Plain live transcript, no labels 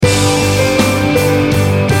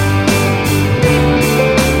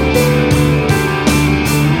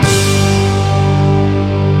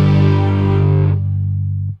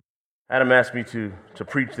Adam asked me to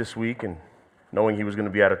preach this week, and knowing he was going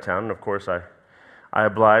to be out of town, and of course I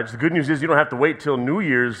obliged. The good news is you don't have to wait till New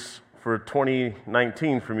Year's for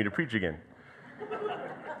 2019 for me to preach again.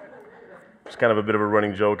 It's kind of a bit of a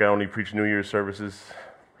running joke. I only preach New Year's services,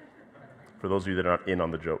 for those of you that are not in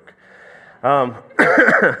on the joke.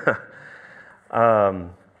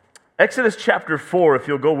 Exodus chapter 4, if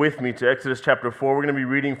you'll go with me to Exodus chapter 4, we're going to be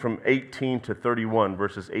reading from 18 to 31,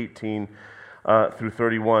 verses 18 through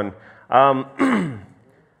 31.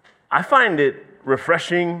 I find it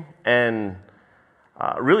refreshing and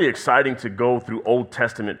really exciting to go through Old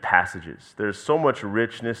Testament passages. There's so much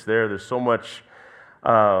richness there. There's so much,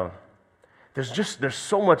 there's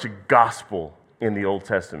so much gospel in the Old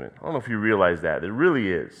Testament. I don't know if you realize that. It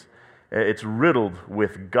really is. It's riddled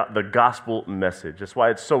with the gospel message. That's why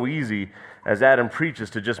it's so easy, as Adam preaches,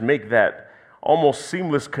 to just make that almost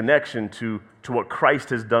seamless connection to what Christ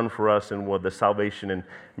has done for us and what the salvation and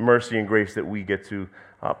mercy and grace that we get to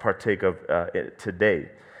partake of today.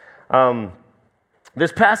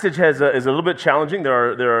 This passage is a little bit challenging. There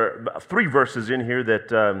are 3 verses in here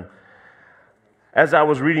that, as I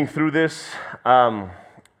was reading through this,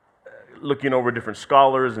 looking over different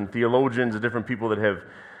scholars and theologians and different people that have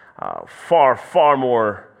far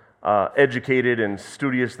more educated and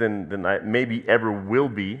studious than I maybe ever will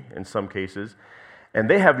be in some cases, and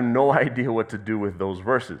they have no idea what to do with those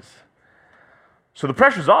verses. So the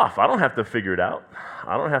pressure's off. I don't have to figure it out.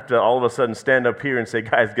 I don't have to all of a sudden stand up here and say,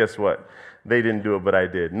 guys, guess what? They didn't do it, but I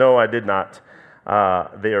did. No, I did not.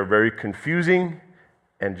 They are very confusing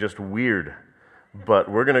and just weird, but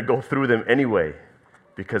we're going to go through them anyway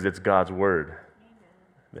because it's God's word.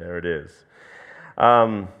 There it is.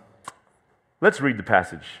 Let's read the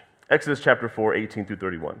passage. Exodus chapter 4, 18 through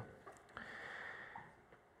 31.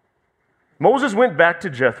 Moses went back to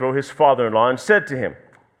Jethro, his father-in-law, and said to him,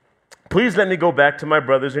 "Please let me go back to my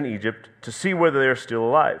brothers in Egypt to see whether they are still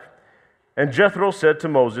alive." And Jethro said to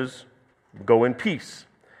Moses, "Go in peace."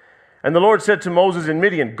 And the Lord said to Moses in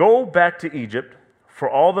Midian, "Go back to Egypt, for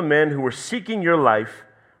all the men who were seeking your life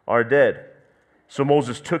are dead." So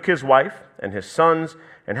Moses took his wife and his sons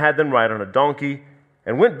and had them ride on a donkey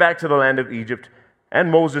and went back to the land of Egypt, and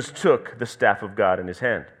Moses took the staff of God in his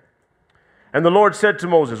hand. And the Lord said to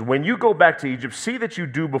Moses, "When you go back to Egypt, see that you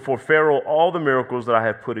do before Pharaoh all the miracles that I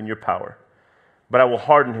have put in your power. But I will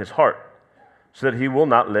harden his heart, so that he will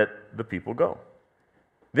not let the people go.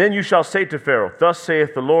 Then you shall say to Pharaoh, 'Thus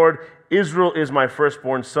saith the Lord, Israel is my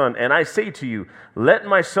firstborn son, and I say to you, let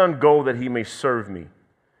my son go that he may serve me.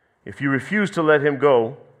 If you refuse to let him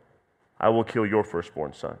go, I will kill your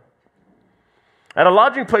firstborn son.' At a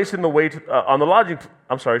lodging place on the way, the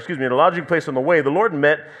Lord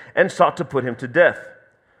met and sought to put him to death.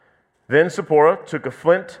 Then Zipporah took a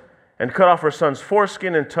flint and cut off her son's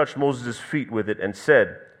foreskin and touched Moses' feet with it and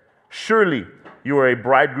said, 'Surely you are a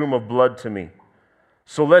bridegroom of blood to me.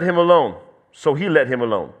 So let him alone.' So he let him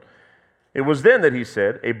alone. It was then that he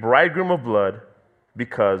said, 'A bridegroom of blood,'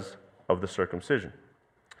 because of the circumcision.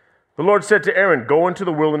 The Lord said to Aaron, 'Go into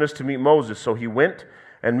the wilderness to meet Moses.' So he went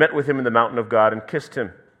and met with him in the mountain of God and kissed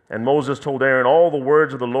him. And Moses told Aaron all the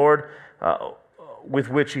words of the Lord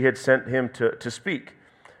with which he had sent him to speak,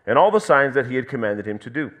 and all the signs that he had commanded him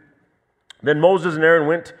to do. Then Moses and Aaron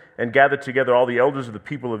went and gathered together all the elders of the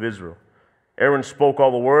people of Israel. Aaron spoke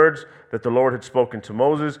all the words that the Lord had spoken to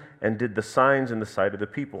Moses and did the signs in the sight of the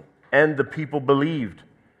people. And the people believed.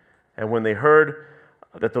 And when they heard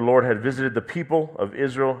that the Lord had visited the people of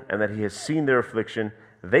Israel and that he had seen their affliction,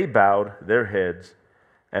 they bowed their heads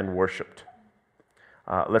and worshiped."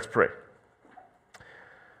 Let's pray.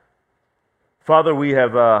 Father, we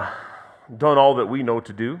have done all that we know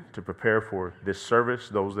to do to prepare for this service,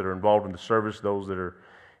 those that are involved in the service, those that are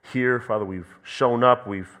here. Father, we've shown up,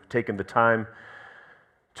 we've taken the time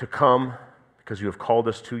to come because you have called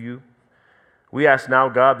us to you. We ask now,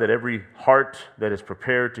 God, that every heart that is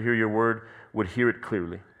prepared to hear your word would hear it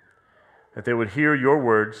clearly, that they would hear your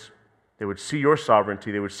words, they would see your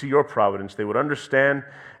sovereignty, they would see your providence, they would understand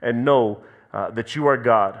and know that you are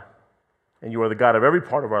God, and you are the God of every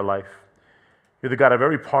part of our life. You're the God of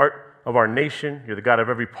every part of our nation. You're the God of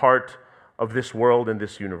every part of this world and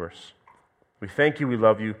this universe. We thank you, we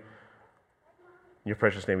love you. In your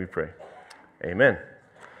precious name we pray. Amen.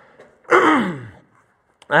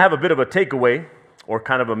 I have a bit of a takeaway, or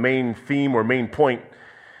kind of a main theme or main point,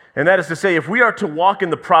 and that is to say, if we are to walk in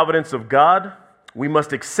the providence of God, we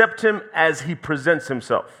must accept him as he presents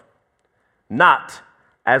himself, not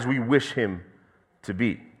as we wish him to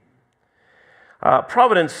be.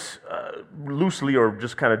 Providence, loosely or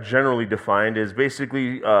just kind of generally defined, is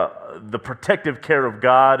basically the protective care of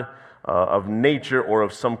God, of nature, or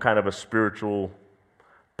of some kind of a spiritual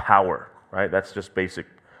power. right? That's just basic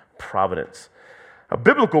providence. A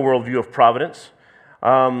biblical worldview of providence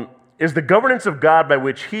is the governance of God by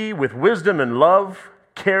which he, with wisdom and love,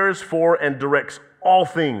 cares for and directs all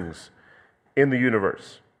things in the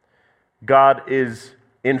universe. God is,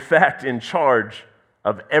 in fact, in charge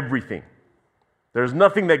of everything. There's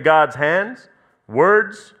nothing that God's hands,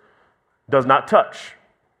 words, does not touch.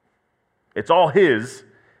 It's all his,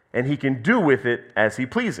 and he can do with it as he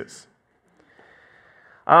pleases.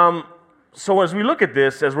 So as we look at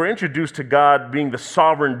this, as we're introduced to God being the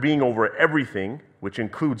sovereign being over everything, which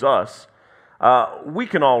includes us, we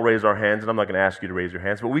can all raise our hands, and I'm not going to ask you to raise your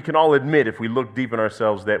hands, but we can all admit, if we look deep in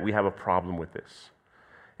ourselves, that we have a problem with this.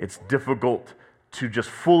 It's difficult to just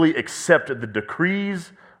fully accept the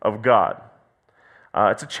decrees of God.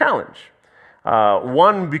 It's a challenge.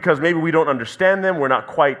 One, because maybe we don't understand them. We're not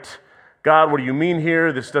quite, God, what do you mean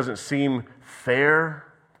here? This doesn't seem fair.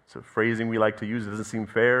 It's a phrasing we like to use. It doesn't seem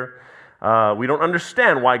fair. We don't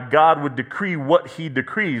understand why God would decree what he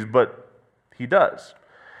decrees, but he does.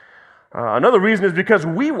 Another reason is because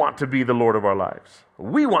we want to be the Lord of our lives.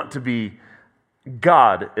 We want to be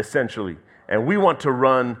God, essentially, and we want to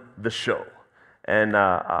run the show. And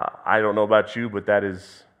I don't know about you, but that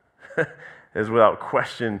is without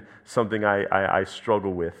question something I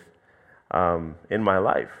struggle with in my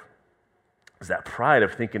life. Is that pride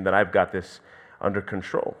of thinking that I've got this under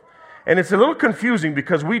control. And it's a little confusing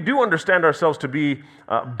because we do understand ourselves to be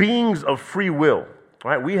beings of free will.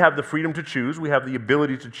 Right? We have the freedom to choose. We have the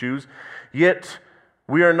ability to choose. Yet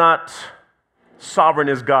we are not sovereign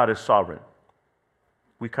as God is sovereign.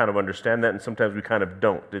 We kind of understand that, and sometimes we kind of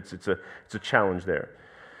don't. It's a challenge there.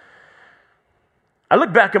 I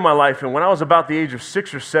look back in my life, and when I was about the age of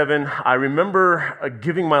 6 or 7, I remember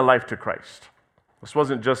giving my life to Christ. This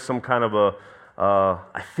wasn't just some kind of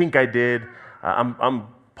I think I did. I'm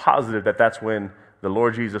positive that that's when the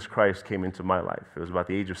Lord Jesus Christ came into my life. It was about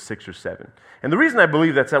the age of 6 or 7. And the reason I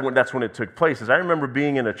believe that's when it took place is I remember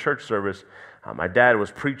being in a church service. My dad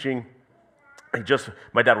was preaching.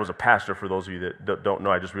 My dad was a pastor, for those of you that don't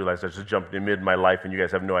know. I just realized I just jumped in mid my life, and you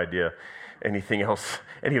guys have no idea anything else,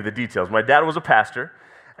 any of the details. My dad was a pastor,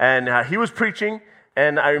 and he was preaching,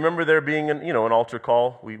 and I remember there being an altar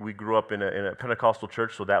call. We grew up in a Pentecostal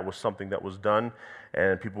church, so that was something that was done,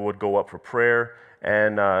 and people would go up for prayer,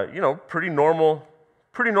 and pretty normal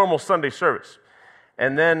Sunday service.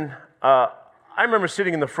 And then I remember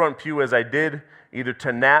sitting in the front pew as I did, either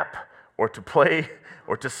to nap or to play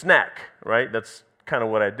or to snack, right? That's kind of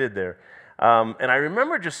what I did there. And I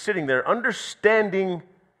remember just sitting there understanding,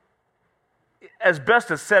 as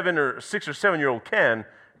best as 6 or 7 year old can,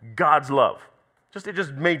 God's love. It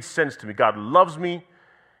just made sense to me. God loves me.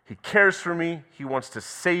 He cares for me. He wants to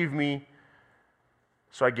save me.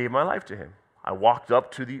 So I gave my life to him. I walked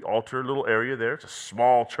up to the altar little area there. It's a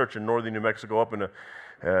small church in northern New Mexico up in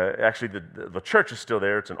actually the church is still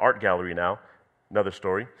there. It's an art gallery now. Another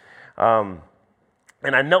story.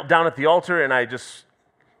 And I knelt down at the altar and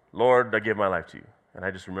Lord, I give my life to you. And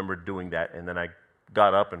I just remember doing that. And then I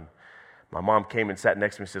got up and my mom came and sat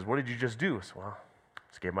next to me and says, what did you just do? I said, well, I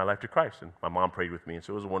just gave my life to Christ. And my mom prayed with me, and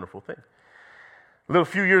so it was a wonderful thing. A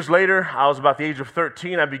few years later, I was about the age of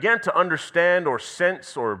 13, I began to understand or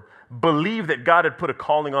sense or believe that God had put a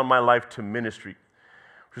calling on my life to ministry,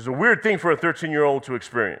 which is a weird thing for a 13-year-old to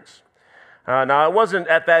experience. Now, it wasn't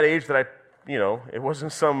at that age that it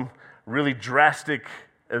wasn't some really drastic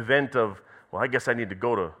event of, well, I guess I need to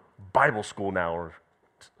go to Bible school now or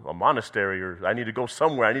a monastery, or I need to go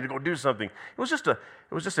somewhere, I need to go do something. It was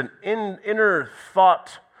just an inner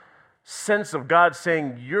thought sense of God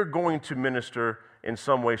saying, you're going to minister in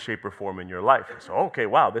some way, shape, or form in your life. So, okay,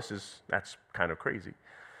 wow, that's kind of crazy.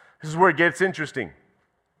 This is where it gets interesting.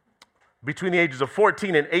 Between the ages of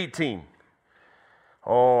 14 and 18,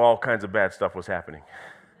 all kinds of bad stuff was happening.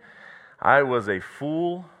 I was a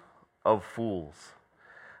fool of fools.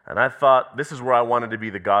 And I thought, this is where I wanted to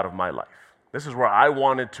be the God of my life. This is where I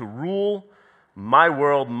wanted to rule my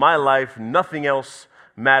world, my life, nothing else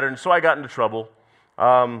mattered. And so I got into trouble.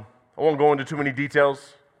 I won't go into too many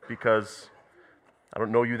details because I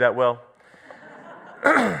don't know you that well.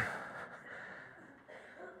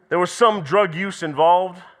 There was some drug use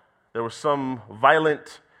involved. There was some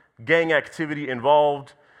violent gang activity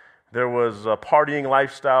involved. There was a partying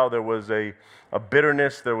lifestyle. There was a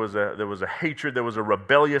bitterness. There was a hatred. There was a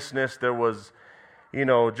rebelliousness. There was,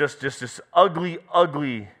 just this ugly,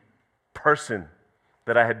 ugly person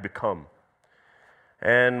that I had become.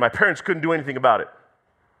 And my parents couldn't do anything about it.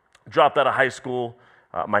 Dropped out of high school,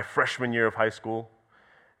 my freshman year of high school,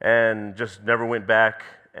 and just never went back.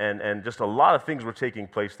 And just a lot of things were taking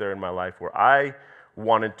place there in my life where I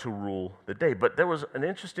wanted to rule the day. But there was an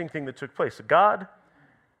interesting thing that took place. God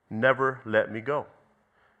never let me go.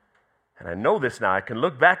 And I know this now. I can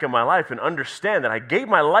look back at my life and understand that I gave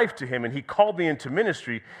my life to him and he called me into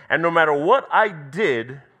ministry. And no matter what I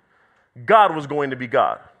did, God was going to be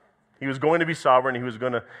God. He was going to be sovereign. He was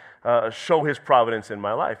going to show his providence in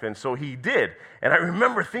my life. And so he did. And I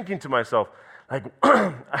remember thinking to myself, like,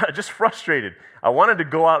 just frustrated. I wanted to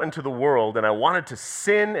go out into the world and I wanted to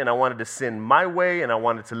sin and I wanted to sin my way and I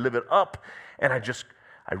wanted to live it up. And I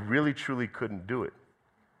really, truly couldn't do it.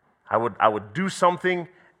 I would do something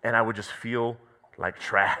and I would just feel like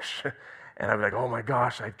trash. And I'd be like, oh my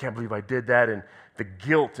gosh, I can't believe I did that. And the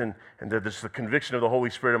guilt and the conviction of the Holy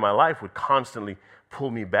Spirit in my life would constantly pull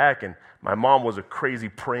me back. And my mom was a crazy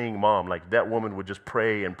praying mom. Like that woman would just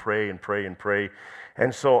pray and pray and pray and pray.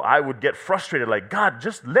 And so I would get frustrated, like, God,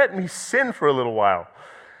 just let me sin for a little while.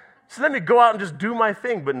 Just let me go out and just do my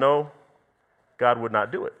thing. But no, God would not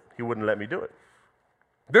do it. He wouldn't let me do it.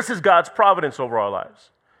 This is God's providence over our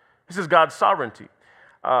lives. This is God's sovereignty.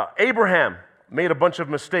 Abraham made a bunch of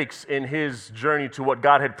mistakes in his journey to what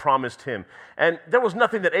God had promised him. And there was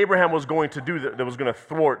nothing that Abraham was going to do that was going to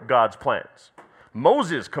thwart God's plans.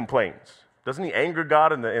 Moses complains. Doesn't he anger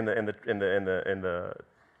God in the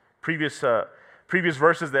previous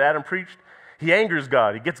verses that Adam preached? He angers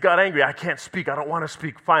God. He gets God angry. I can't speak. I don't want to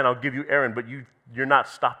speak. Fine, I'll give you Aaron, but you're not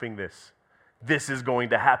stopping this. This is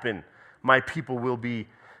going to happen. My people will be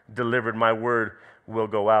delivered. My word will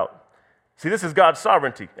go out. See, this is God's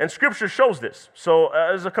sovereignty, and Scripture shows this. So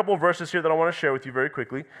there's a couple of verses here that I want to share with you very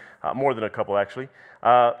quickly, more than a couple, actually.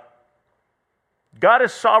 God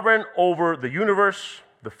is sovereign over the universe,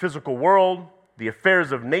 the physical world, the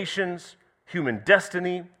affairs of nations, human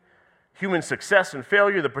destiny, human success and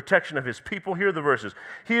failure, the protection of his people. Here are the verses.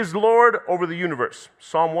 He is Lord over the universe,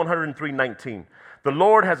 Psalm 103:19. The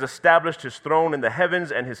Lord has established his throne in the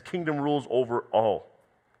heavens, and his kingdom rules over all.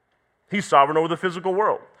 He's sovereign over the physical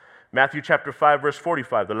world. Matthew chapter 5, verse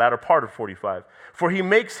 45, the latter part of 45. For he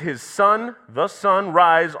makes his sun, the sun,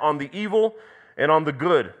 rise on the evil and on the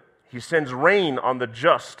good. He sends rain on the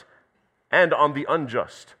just and on the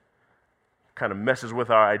unjust. Kind of messes with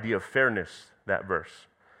our idea of fairness, that verse.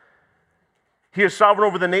 He is sovereign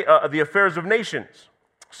over the affairs of nations.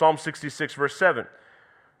 Psalm 66, verse 7.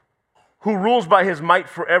 Who rules by his might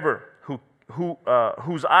forever,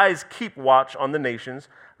 whose eyes keep watch on the nations.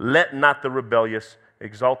 Let not the rebellious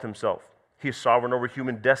exalt himself. He is sovereign over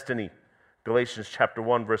human destiny. Galatians chapter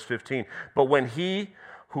 1, verse 15. But when he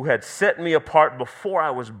who had set me apart before I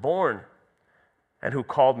was born and who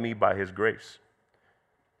called me by his grace.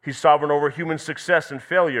 He's sovereign over human success and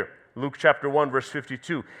failure. Luke chapter 1, verse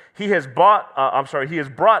 52. He has brought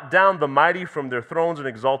down the mighty from their thrones and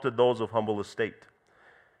exalted those of humble estate.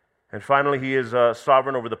 And finally, he is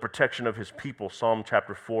sovereign over the protection of his people. Psalm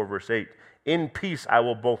chapter 4, verse 8. In peace I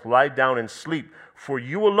will both lie down and sleep, for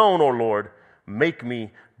you alone, O Lord, make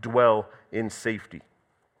me dwell in safety.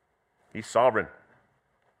 He's sovereign.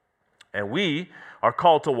 And we are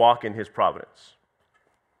called to walk in his providence.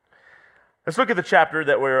 Let's look at the chapter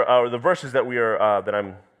the verses that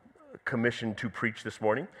I'm commissioned to preach this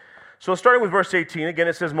morning. So starting with verse 18, again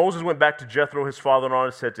it says, Moses went back to Jethro, his father-in-law,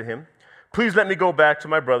 and said to him, please let me go back to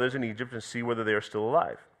my brothers in Egypt and see whether they are still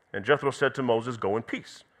alive. And Jethro said to Moses, go in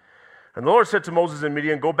peace. And the Lord said to Moses in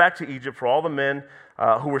Midian, go back to Egypt, for all the men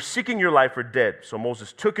who were seeking your life are dead. So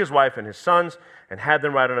Moses took his wife and his sons and had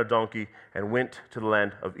them ride on a donkey and went to the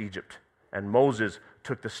land of Egypt. And Moses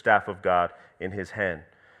took the staff of God in his hand.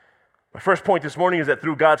 My first point this morning is that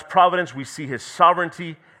through God's providence, we see his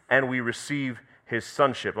sovereignty and we receive his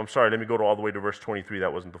sonship. I'm sorry, let me go all the way to verse 23.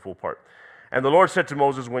 That wasn't the full part. And the Lord said to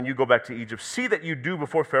Moses, when you go back to Egypt, see that you do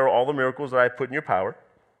before Pharaoh all the miracles that I have put in your power,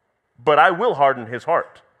 but I will harden his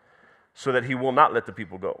heart, so that he will not let the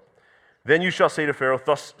people go. Then you shall say to Pharaoh,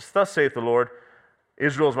 thus saith the Lord,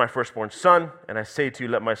 Israel is my firstborn son, and I say to you,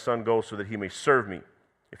 let my son go, so that he may serve me.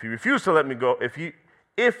 If you refuse to let me go,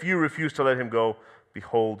 if you refuse to let him go,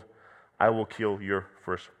 behold, I will kill your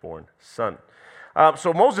firstborn son.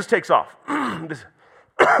 So Moses takes off.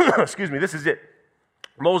 Excuse me, this is it.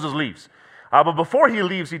 Moses leaves. But before he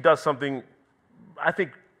leaves, he does something, I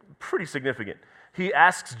think, pretty significant. He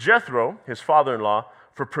asks Jethro, his father-in-law,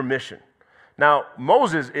 for permission. Now,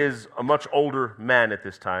 Moses is a much older man at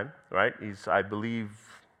this time, right? He's, I believe,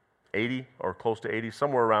 80 or close to 80,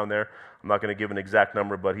 somewhere around there. I'm not going to give an exact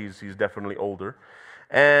number, but he's definitely older.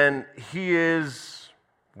 And he is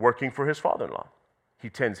working for his father-in-law. He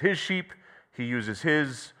tends his sheep. He uses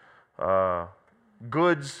his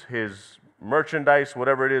goods, his merchandise,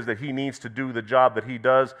 whatever it is that he needs to do the job that he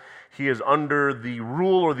does. He is under the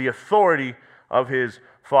rule or the authority of his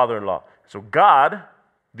father-in-law. So God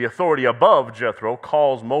the authority above Jethro,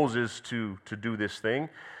 calls Moses to do this thing.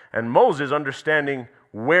 And Moses, understanding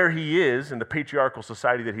where he is in the patriarchal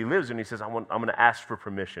society that he lives in, he says, I'm going to ask for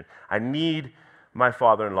permission. I need my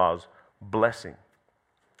father-in-law's blessing.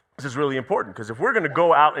 This is really important, because if we're going to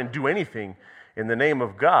go out and do anything in the name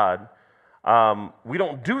of God, we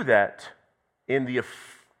don't do that in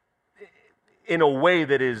a way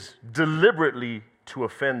that is deliberately to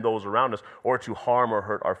offend those around us or to harm or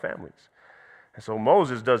hurt our families. And so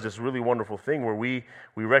Moses does this really wonderful thing where we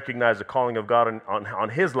recognize the calling of God on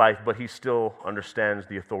his life, but he still understands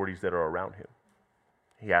the authorities that are around him.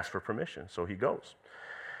 He asks for permission, so he goes.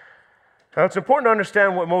 Now, it's important to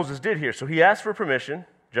understand what Moses did here. So he asked for permission.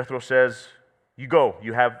 Jethro says, you go.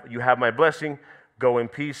 You have my blessing. Go in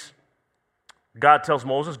peace. God tells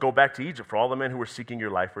Moses, go back to Egypt, for all the men who were seeking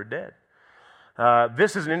your life are dead.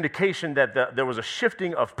 This is an indication that there was a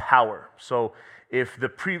shifting of power. So if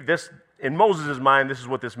in Moses' mind, this is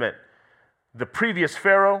what this meant. The previous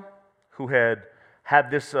Pharaoh, who had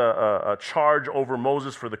this charge over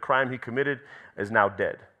Moses for the crime he committed, is now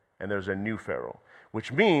dead. And there's a new Pharaoh,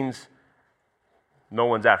 which means no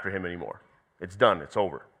one's after him anymore. It's done. It's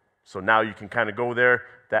over. So now you can kind of go there.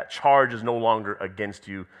 That charge is no longer against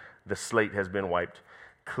you. The slate has been wiped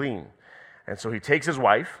clean. And so he takes his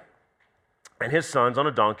wife and his sons on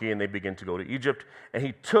a donkey, and they begin to go to Egypt. And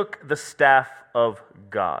he took the staff of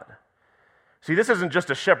God. See, this isn't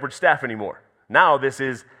just a shepherd's staff anymore. Now this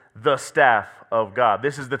is the staff of God.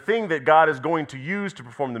 This is the thing that God is going to use to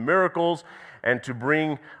perform the miracles and to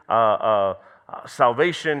bring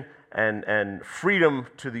salvation and freedom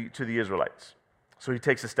to the Israelites. So he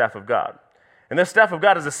takes the staff of God. And the staff of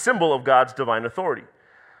God is a symbol of God's divine authority.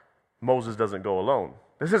 Moses doesn't go alone.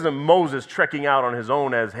 This isn't Moses trekking out on his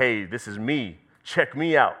own as, hey, this is me, check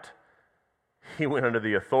me out. He went under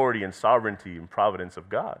the authority and sovereignty and providence of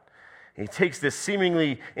God. And he takes this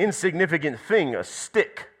seemingly insignificant thing, a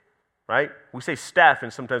stick, right? We say staff,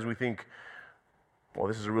 and sometimes we think, well,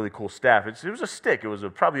 this is a really cool staff. It was a stick. It was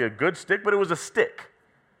probably a good stick, but it was a stick.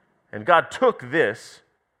 And God took this,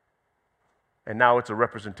 and now it's a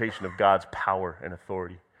representation of God's power and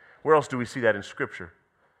authority. Where else do we see that in Scripture?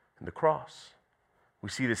 In the cross. We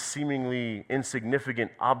see this seemingly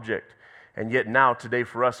insignificant object, and yet now, today,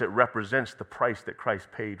 for us, it represents the price that Christ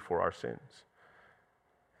paid for our sins.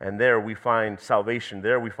 And there we find salvation.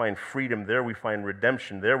 There we find freedom. There we find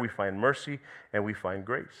redemption. There we find mercy, and we find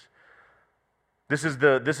grace. This is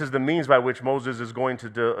the means by which Moses is going to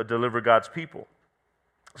deliver God's people.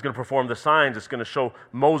 It's going to perform the signs. It's going to show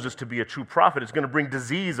Moses to be a true prophet. It's going to bring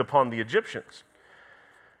disease upon the Egyptians.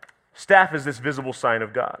 Staff is this visible sign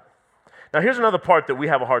of God. Now, here's another part that we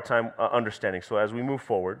have a hard time understanding. So as we move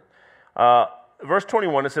forward, verse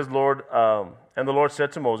 21, it says, and the Lord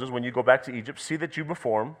said to Moses, when you go back to Egypt, see that you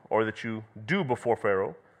perform, or that you do before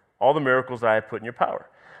Pharaoh, all the miracles that I have put in your power.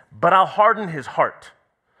 But I'll harden his heart.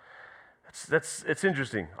 It's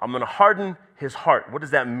interesting. I'm going to harden his heart. What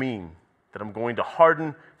does that mean? That I'm going to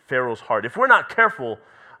harden Pharaoh's heart. If we're not careful,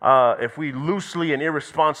 if we loosely and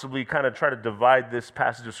irresponsibly kind of try to divide this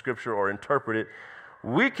passage of Scripture or interpret it,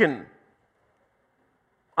 we can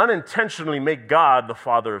unintentionally make God the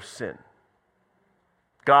father of sin.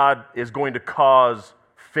 God is going to cause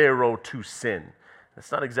Pharaoh to sin.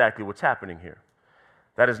 That's not exactly what's happening here.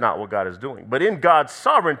 That is not what God is doing. But in God's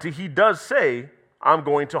sovereignty, he does say, I'm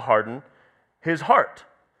going to harden his heart.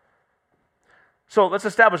 So let's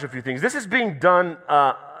establish a few things. This is being done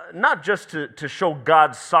not just to show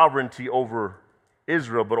God's sovereignty over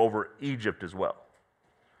Israel, but over Egypt as well.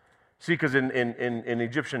 See, because in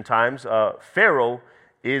Egyptian times, Pharaoh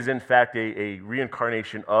is in fact a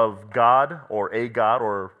reincarnation of God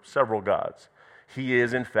or several gods. He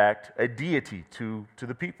is in fact a deity to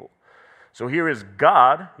the people. So here is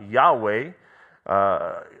God, Yahweh,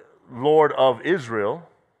 Lord of Israel,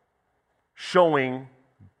 showing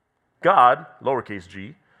God, lowercase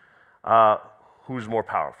g, who's more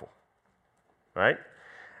powerful, right?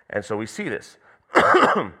 And so we see this.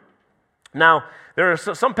 Now, there are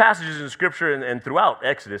some passages in Scripture and throughout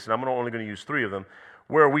Exodus, and I'm only going to use 3 of them,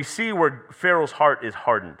 where we see where Pharaoh's heart is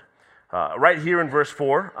hardened. Right here in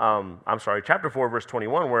chapter 4, verse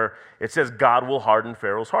 21, where it says God will harden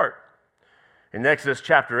Pharaoh's heart. In Exodus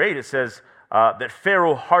chapter 8, it says that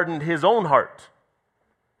Pharaoh hardened his own heart.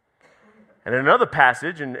 And in another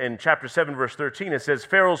passage, in chapter 7, verse 13, it says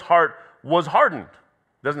Pharaoh's heart was hardened.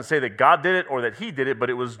 It doesn't say that God did it or that he did it, but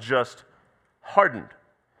it was just hardened.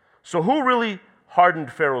 So who really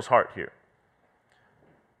hardened Pharaoh's heart here?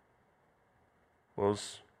 Well, it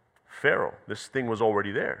was Pharaoh. This thing was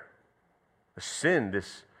already there. The sin,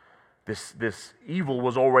 this evil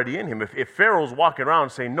was already in him. If Pharaoh's walking around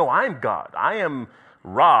saying, no, I'm God. I am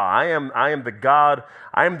Ra. I am the God.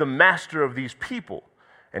 I am the master of these people.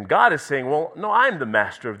 And God is saying, well, no, I'm the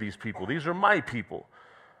master of these people. These are my people.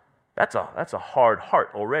 That's a hard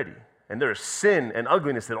heart already. And there's sin and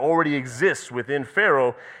ugliness that already exists within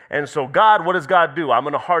Pharaoh. And so God, what does God do? I'm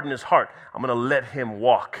going to harden his heart. I'm going to let him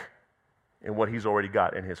walk in what he's already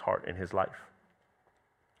got in his heart, in his life.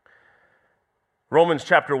 Romans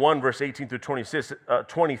chapter 1, verse 18 through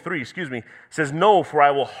 23, says, no, for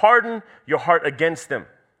I will harden your heart against them.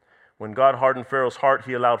 When God hardened Pharaoh's heart,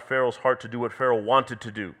 he allowed Pharaoh's heart to do what Pharaoh wanted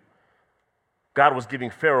to do. God was giving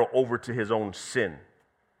Pharaoh over to his own sin.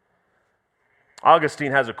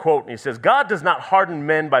 Augustine has a quote, and he says, God does not harden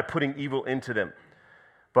men by putting evil into them,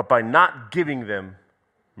 but by not giving them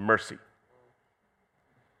mercy.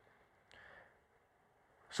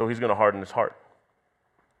 So he's going to harden his heart.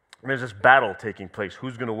 And there's this battle taking place.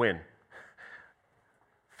 Who's going to win?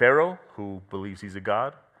 Pharaoh, who believes he's a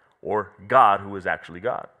god, or God, who is actually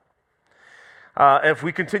God? If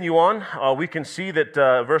we continue on, we can see that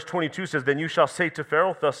verse 22 says, then you shall say to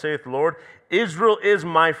Pharaoh, thus saith the Lord, Israel is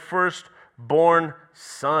my firstborn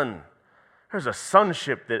son. There's a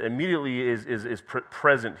sonship that immediately is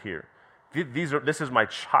present here. This is my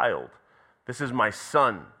child. This is my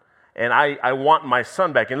son. And I want my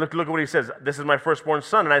son back. And look at what he says. This is my firstborn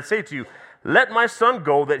son. And I say to you, let my son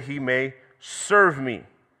go that he may serve me.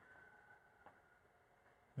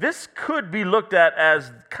 This could be looked at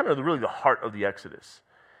as kind of really the heart of the Exodus.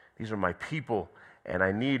 These are my people, and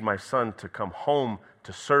I need my son to come home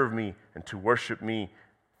to serve me and to worship me.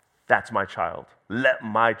 That's my child. Let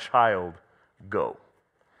my child go.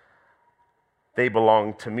 They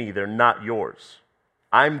belong to me. They're not yours.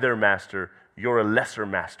 I'm their master. You're a lesser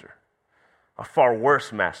master, a far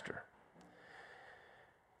worse master.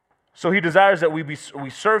 So he desires that we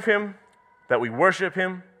serve him, that we worship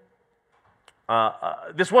him.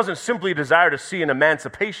 This wasn't simply a desire to see an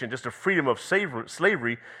emancipation, just a freedom of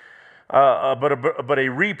slavery, but a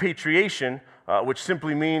repatriation, which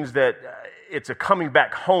simply means that it's a coming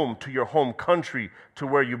back home to your home country, to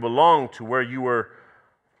where you belong, to where you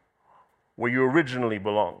originally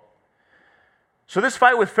belonged. So this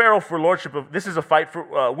fight with Pharaoh for lordship of this is a fight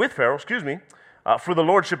with Pharaoh, for the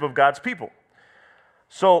lordship of God's people.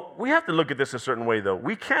 So we have to look at this a certain way, though.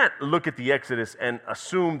 We can't look at the Exodus and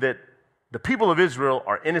assume that the people of Israel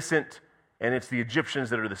are innocent and it's the Egyptians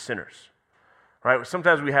that are the sinners, right?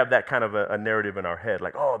 Sometimes we have that kind of a narrative in our head,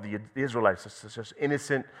 like, oh, the Israelites are just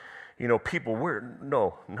innocent, people.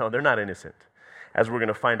 No, they're not innocent, as we're going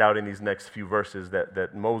to find out in these next few verses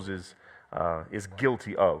that Moses is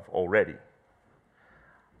guilty of already.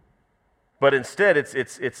 But instead,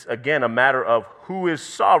 it's again a matter of who is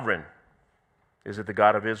sovereign. Is it the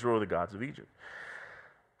God of Israel or the gods of Egypt?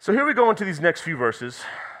 So here we go into these next few verses.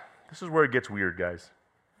 This is where it gets weird, guys.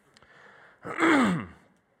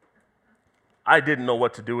 I didn't know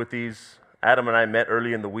what to do with these. Adam and I met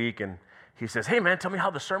early in the week, and he says, hey, man, tell me how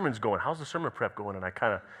the sermon's going. How's the sermon prep going? And I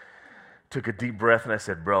kind of took a deep breath, and I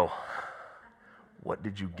said, bro, what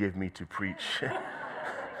did you give me to preach?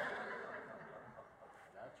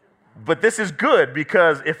 But this is good,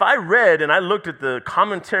 because if I read and I looked at the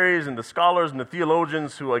commentaries and the scholars and the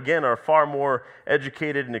theologians who, again, are far more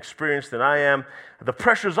educated and experienced than I am, the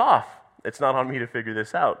pressure's off. It's not on me to figure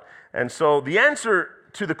this out. And so the answer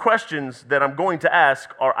to the questions that I'm going to ask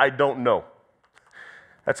are, I don't know.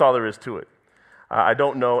 That's all there is to it. I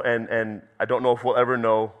don't know, and I don't know if we'll ever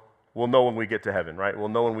know. We'll know when we get to heaven, right? We'll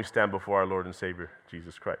know when we stand before our Lord and Savior,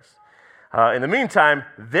 Jesus Christ. In the meantime,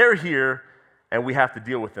 they're here, and we have to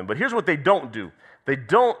deal with them. But here's what they don't do. They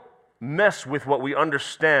don't mess with what we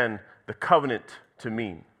understand the covenant to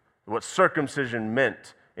mean, what circumcision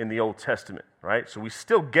meant in the Old Testament, right? So we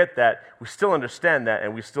still get that, we still understand that,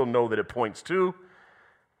 and we still know that it points to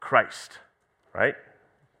Christ, right?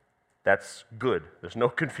 That's good. There's no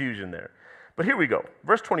confusion there. But here we go.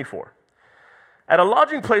 Verse 24. At a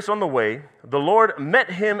lodging place on the way, the Lord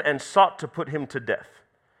met him and sought to put him to death.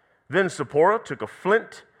 Then Zipporah took a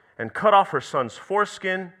flint and cut off her son's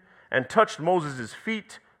foreskin, and touched Moses'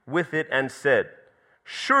 feet with it, and said,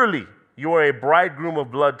 surely you are a bridegroom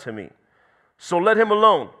of blood to me. So let him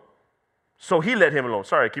alone. So he let him alone.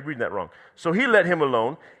 Sorry, I keep reading that wrong. So he let him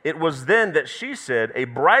alone. It was then that she said, a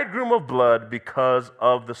bridegroom of blood because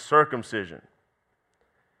of the circumcision.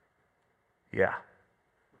 Yeah.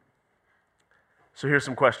 So here's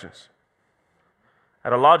some questions.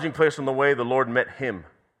 At a lodging place on the way, the Lord met him.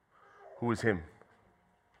 Who is him?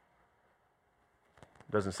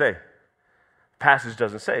 Doesn't say. Passage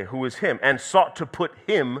doesn't say. Who is him? And sought to put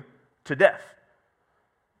him to death.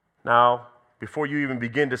 Now, before you even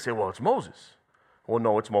begin to say, well, it's Moses. Well,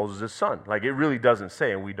 no, it's Moses' son. Like, it really doesn't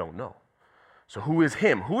say, and we don't know. So who is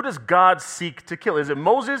him? Who does God seek to kill? Is it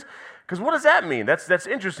Moses? Because what does that mean? That's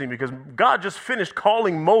interesting, because God just finished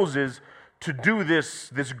calling Moses to do this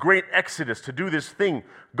great exodus, to do this thing.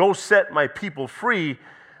 Go set my people free.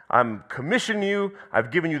 I'm commissioning you. I've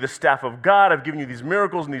given you the staff of God. I've given you these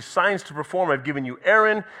miracles and these signs to perform. I've given you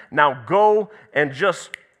Aaron. Now go, and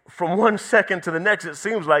just from 1 second to the next, it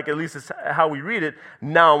seems like, at least it's how we read it,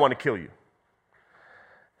 now I want to kill you.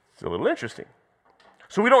 It's a little interesting.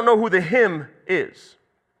 So we don't know who the him is.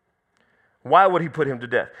 Why would he put him to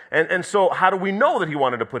death? And so how do we know that he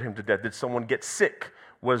wanted to put him to death? Did someone get sick?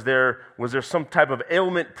 Was there some type of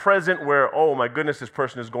ailment present where, oh my goodness, this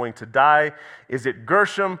person is going to die? Is it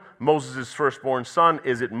Gershom, Moses' firstborn son?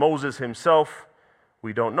 Is it Moses himself?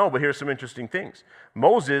 We don't know, but here's some interesting things.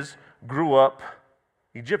 Moses grew up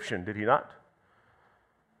Egyptian, did he not?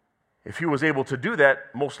 If he was able to do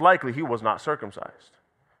that, most likely he was not circumcised.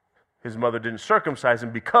 His mother didn't circumcise him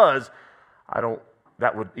because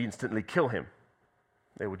that would instantly kill him.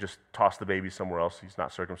 They would just toss the baby somewhere else. He's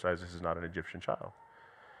not circumcised. This is not an Egyptian child.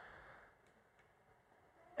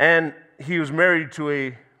 And he was married to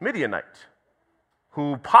a Midianite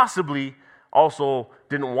who possibly also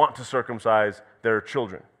didn't want to circumcise their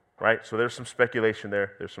children, right? So there's some speculation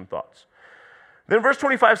there. There's some thoughts. Then verse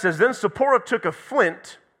 25 says, Then Zipporah took a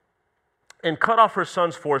flint and cut off her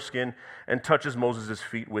son's foreskin and touches Moses'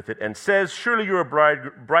 feet with it and says, Surely you're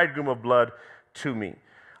a bridegroom of blood to me.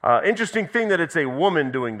 Interesting thing that it's a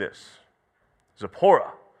woman doing this.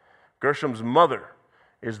 Zipporah, Gershom's mother,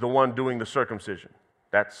 is the one doing the circumcision.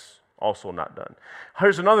 That's also not done.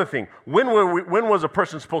 Here's another thing. When was a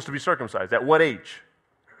person supposed to be circumcised? At what age?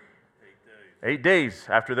 8 days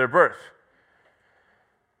after their birth.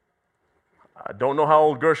 I don't know how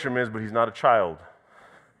old Gershom is, but he's not a child.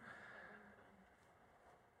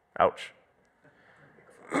 Ouch.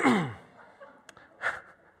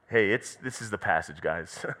 Hey, this is the passage,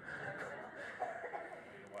 guys.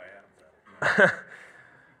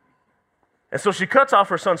 And so she cuts off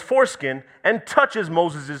her son's foreskin and touches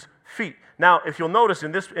Moses' feet. Now, if you'll notice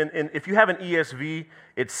if you have an ESV,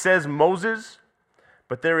 it says Moses,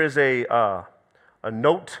 but there is a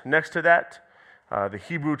note next to that. The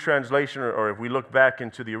Hebrew translation, or if we look back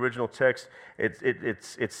into the original text,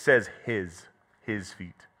 it says his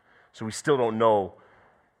feet. So we still don't know,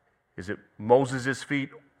 is it Moses' feet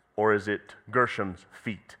or is it Gershom's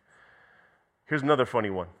feet? Here's another funny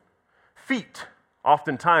one. Feet,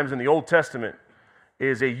 oftentimes in the Old Testament,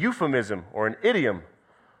 is a euphemism or an idiom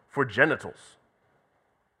for genitals.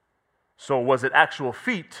 So was it actual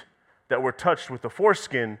feet that were touched with the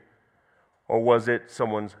foreskin, or was it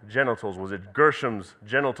someone's genitals? Was it Gershom's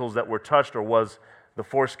genitals that were touched, or was the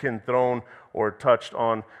foreskin thrown or touched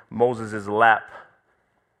on Moses' lap?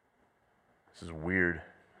 This is weird.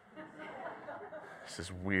 This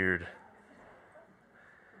is weird.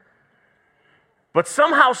 But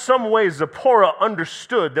somehow, some way, Zipporah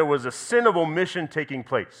understood there was a sin of omission taking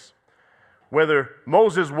place. Whether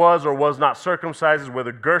Moses was or was not circumcised,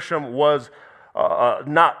 whether Gershom was or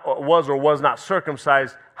was not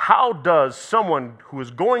circumcised, how does someone who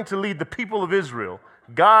is going to lead the people of Israel,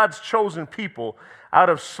 God's chosen people, out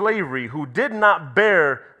of slavery, who did not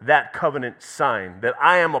bear that covenant sign, that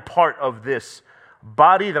I am a part of this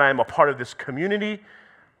body, that I am a part of this community,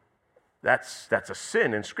 that's a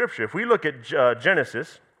sin in Scripture. If we look at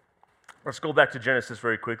Genesis, let's go back to Genesis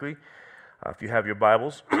very quickly. If you have your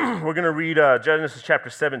Bibles, we're going to read Genesis chapter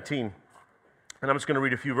 17. And I'm just going to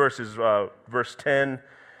read a few verses, verse 10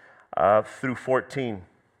 through 14,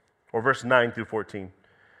 or verse 9 through 14.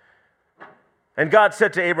 And God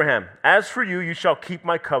said to Abraham, As for you, you shall keep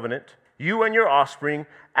my covenant, you and your offspring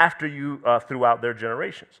after you throughout their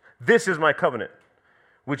generations. This is my covenant,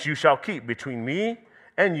 which you shall keep between me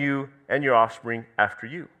and you and your offspring after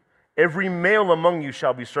you. Every male among you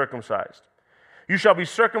shall be circumcised. You shall be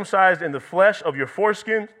circumcised in the flesh of your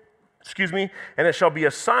foreskin, and it shall be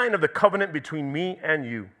a sign of the covenant between me and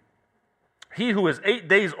you. He who is 8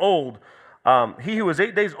 days old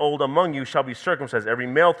among you shall be circumcised, every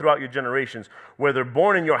male throughout your generations, whether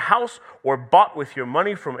born in your house or bought with your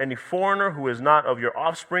money from any foreigner who is not of your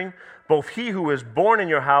offspring. Both he who is born in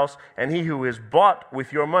your house and he who is bought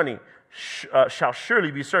with your money shall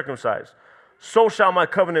surely be circumcised. So shall my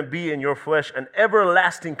covenant be in your flesh, an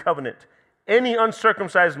everlasting covenant. Any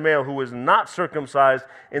uncircumcised male who is not circumcised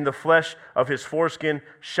in the flesh of his foreskin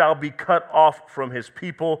shall be cut off from his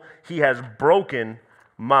people. He has broken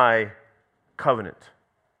my covenant.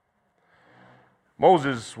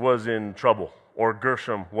 Moses was in trouble, or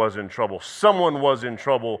Gershom was in trouble. Someone was in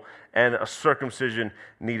trouble, and a circumcision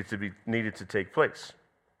needed to take place.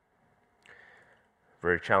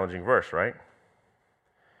 Very challenging verse, right?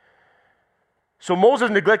 So Moses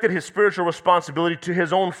neglected his spiritual responsibility to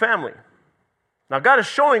his own family. Now God is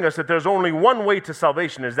showing us that there's only one way to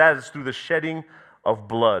salvation, and that is through the shedding of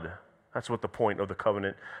blood. That's what the point of the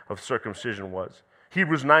covenant of circumcision was.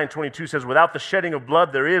 Hebrews 9:22 says, without the shedding of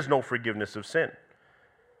blood, there is no forgiveness of sin.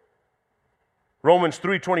 Romans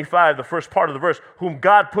 3:25, the first part of the verse, whom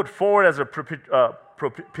God put forward as a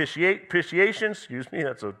propitiation,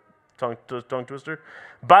 that's a tongue twister,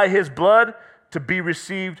 by his blood to be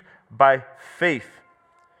received by faith.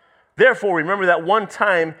 Therefore, remember that one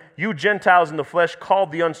time you Gentiles in the flesh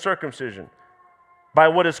called the uncircumcision by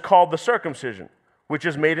what is called the circumcision, which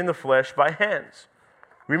is made in the flesh by hands.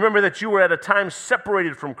 Remember that you were at a time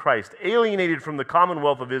separated from Christ, alienated from the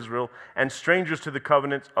commonwealth of Israel, and strangers to the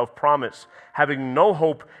covenant of promise, having no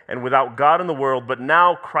hope and without God in the world, but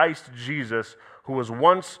now Christ Jesus, who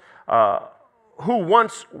once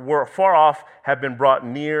were far off, have been brought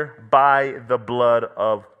near by the blood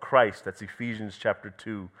of Christ. That's Ephesians chapter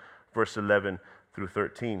 2, verse 11 through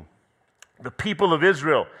 13. The people of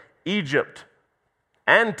Israel, Egypt,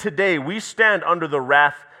 and today we stand under the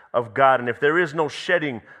wrath of God, and if there is no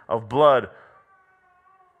shedding of blood,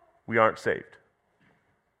 we aren't saved.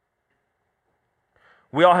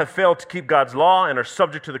 We all have failed to keep God's law and are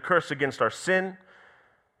subject to the curse against our sin,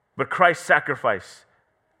 but Christ's sacrifice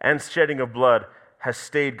and shedding of blood has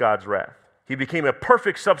stayed God's wrath. He became a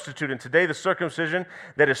perfect substitute, and today the circumcision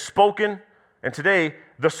that is spoken, and today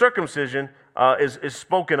the circumcision is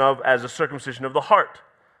spoken of as a circumcision of the heart,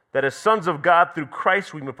 that as sons of God through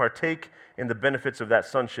Christ we may partake in the benefits of that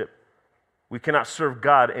sonship. We cannot serve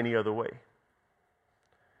God any other way.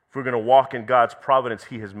 If we're going to walk in God's providence,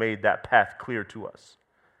 He has made that path clear to us.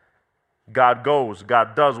 God goes,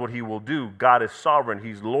 God does what He will do. God is sovereign,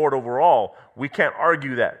 He's Lord over all. We can't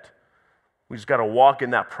argue that. We just got to walk in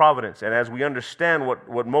that providence. And as we understand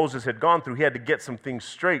what Moses had gone through, he had to get some things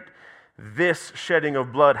straight. This shedding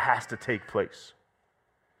of blood has to take place.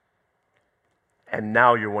 And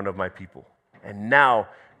now you're one of my people. And now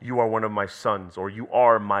you are one of my sons, or you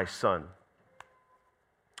are my son.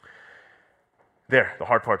 There, the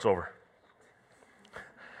hard part's over.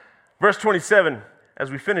 Verse 27, as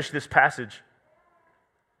we finish this passage,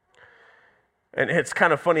 and it's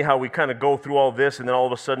kind of funny how we kind of go through all this, and then all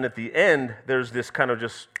of a sudden at the end, there's this kind of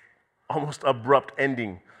just almost abrupt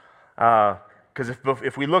ending. Because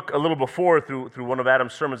if we look a little before through one of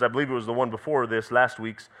Adam's sermons, I believe it was the one before this, last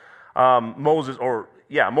week's, Moses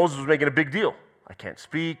was making a big deal. I can't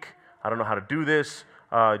speak. I don't know how to do this.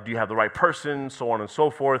 Do you have the right person? So on and so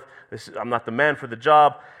forth. I'm not the man for the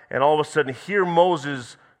job. And all of a sudden, here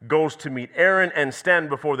Moses goes to meet Aaron and stand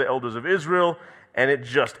before the elders of Israel, and it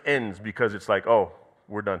just ends because it's like, oh,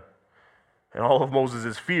 we're done. And all of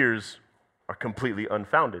Moses' fears are completely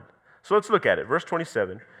unfounded. So let's look at it. Verse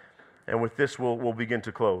 27, and with this we'll begin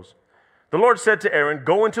to close. The Lord said to Aaron,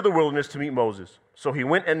 go into the wilderness to meet Moses. So he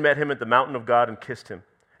went and met him at the mountain of God and kissed him.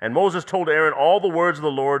 And Moses told Aaron all the words of the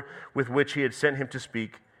Lord with which he had sent him to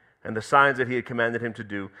speak, and the signs that he had commanded him to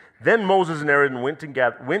do. Then Moses and Aaron went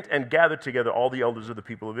and gathered together all the elders of the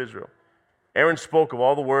people of Israel. Aaron spoke of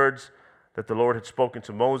all the words that the Lord had spoken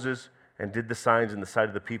to Moses and did the signs in the sight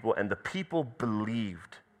of the people, and the people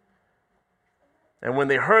believed. And when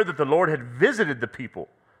they heard that the Lord had visited the people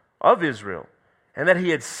of Israel and that he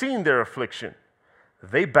had seen their affliction,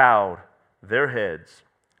 they bowed their heads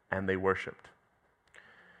and they worshiped.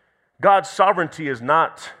 God's sovereignty is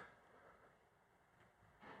not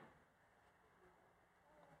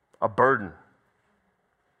a burden.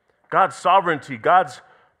 God's sovereignty, God's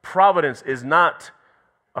providence is not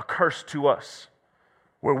a curse to us,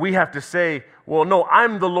 where we have to say, well, no,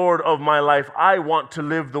 I'm the Lord of my life. I want to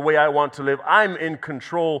live the way I want to live. I'm in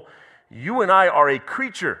control. You and I are a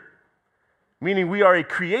creature, meaning we are a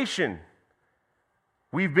creation.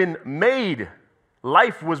 We've been made.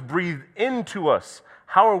 Life was breathed into us.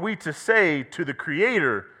 How are we to say to the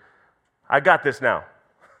Creator, I got this now?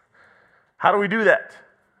 How do we do that?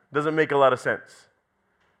 Doesn't make a lot of sense.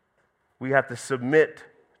 We have to submit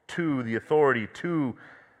to the authority, to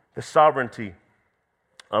the sovereignty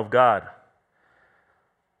of God.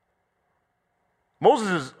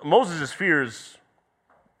 Moses' fears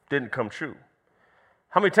didn't come true.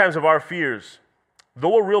 How many times have our fears,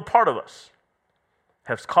 though a real part of us,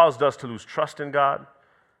 has caused us to lose trust in God,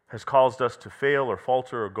 has caused us to fail or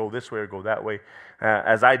falter or go this way or go that way?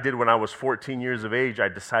 As I did when I was 14 years of age, I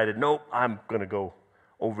decided, nope, I'm going to go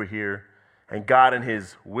over here. And God in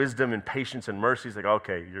His wisdom and patience and mercy is like,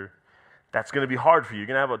 okay, that's going to be hard for you. You're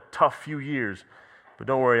going to have a tough few years, but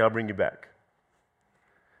don't worry, I'll bring you back.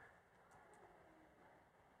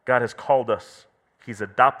 God has called us. He's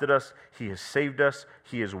adopted us. He has saved us.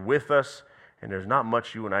 He is with us, and there's not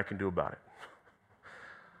much you and I can do about it.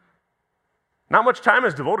 Not much time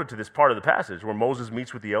is devoted to this part of the passage where Moses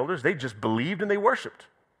meets with the elders. They just believed and they worshiped.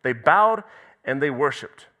 They bowed and they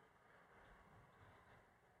worshiped.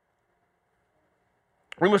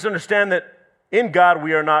 We must understand that in God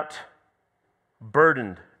we are not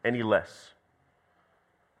burdened any less.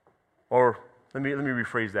 Or let me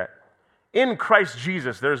rephrase that. In Christ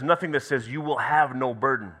Jesus, there's nothing that says you will have no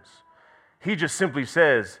burdens. He just simply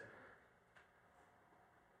says,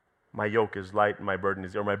 my yoke is light and my burden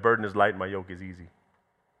is light and my yoke is easy.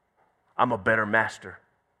 I'm a better master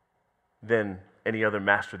than any other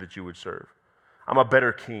master that you would serve. I'm a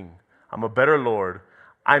better king. I'm a better Lord.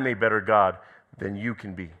 I'm a better God than you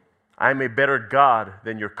can be. I'm a better God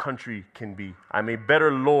than your country can be. I'm a better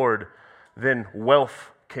Lord than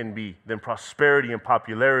wealth can be, than prosperity and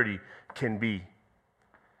popularity can be.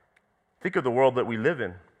 Think of the world that we live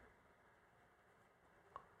in.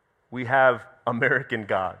 We have American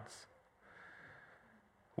gods.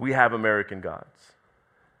 We have American gods.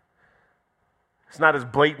 It's not as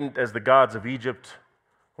blatant as the gods of Egypt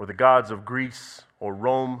or the gods of Greece or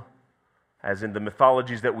Rome, as in the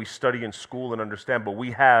mythologies that we study in school and understand, but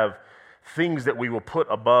we have things that we will put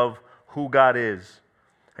above who God is.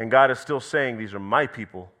 And God is still saying, these are my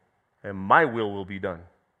people, and my will be done.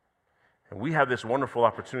 And we have this wonderful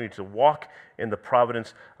opportunity to walk in the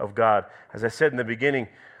providence of God. As I said in the beginning,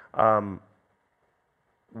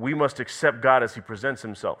 we must accept God as He presents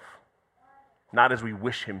Himself, not as we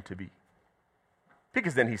wish Him to be,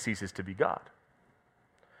 because then He ceases to be God.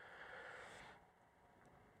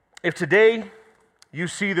 If today you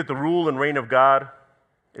see that the rule and reign of God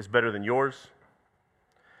is better than yours,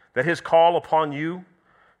 that His call upon you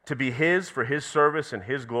to be His for His service and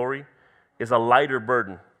His glory is a lighter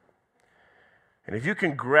burden, and if you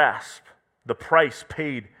can grasp the price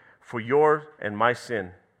paid for your and my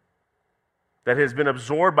sin that has been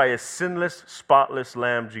absorbed by a sinless, spotless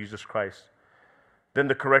Lamb, Jesus Christ, then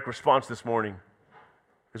the correct response this morning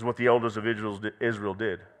is what the elders of Israel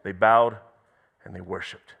did. They bowed and they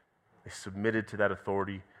worshiped. They submitted to that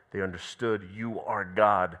authority. They understood, you are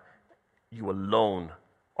God. You alone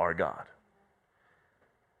are God.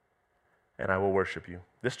 And I will worship you.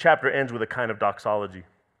 This chapter ends with a kind of doxology.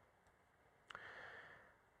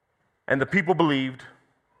 And the people believed,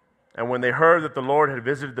 and when they heard that the Lord had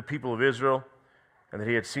visited the people of Israel and that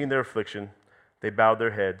He had seen their affliction, they bowed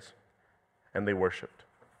their heads and they worshiped.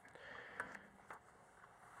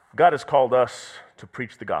 God has called us to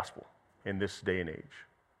preach the gospel in this day and age.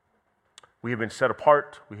 We have been set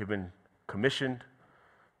apart. We have been commissioned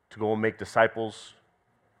to go and make disciples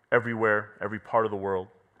everywhere, every part of the world.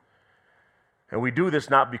 And we do this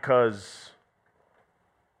not because,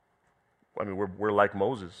 we're like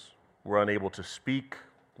Moses. We're unable to speak,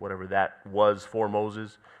 whatever that was for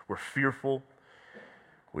Moses. We're fearful.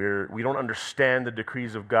 We don't understand the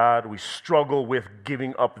decrees of God. We struggle with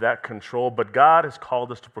giving up that control. But God has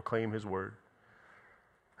called us to proclaim His word.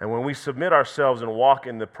 And when we submit ourselves and walk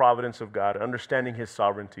in the providence of God, understanding His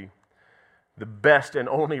sovereignty, the best and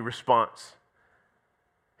only response,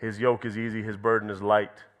 His yoke is easy, His burden is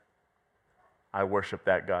light. I worship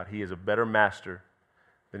that God. He is a better master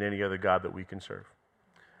than any other God that we can serve.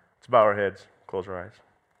 Let's bow our heads, close our eyes.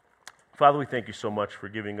 Father, we thank You so much for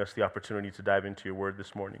giving us the opportunity to dive into Your word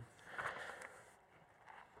this morning.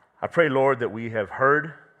 I pray, Lord, that we have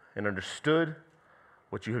heard and understood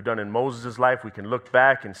what You have done in Moses' life. We can look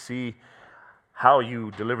back and see how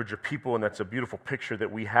You delivered Your people, and that's a beautiful picture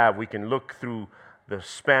that we have. We can look through the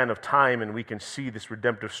span of time and we can see this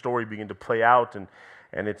redemptive story begin to play out,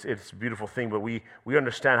 and it's a beautiful thing, but we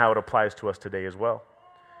understand how it applies to us today as well.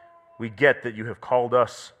 We get that You have called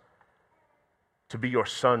us to be Your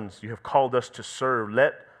sons. You have called us to serve.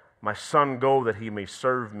 Let my son go that he may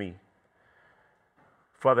serve me.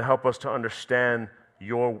 Father, help us to understand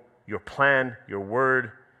Your plan, Your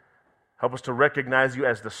word. Help us to recognize You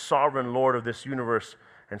as the sovereign Lord of this universe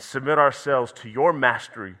and submit ourselves to Your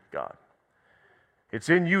mastery, God. It's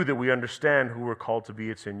in You that we understand who we're called to be.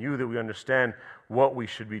 It's in You that we understand what we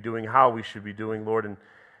should be doing, how we should be doing, Lord. And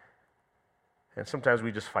sometimes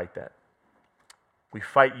we just fight that. We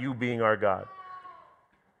fight You being our God.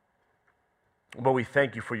 But we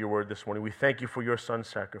thank You for Your word this morning. We thank You for Your Son's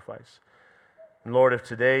sacrifice. And Lord, if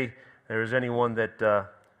today there is anyone that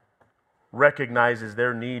recognizes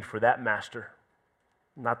their need for that master,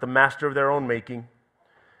 not the master of their own making,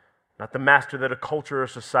 not the master that a culture or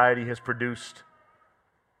society has produced,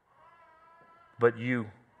 but You,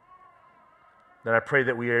 then I pray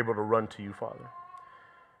that we are able to run to You, Father.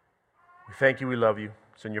 We thank You, we love You.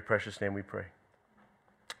 It's in Your precious name we pray.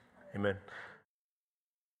 Amen.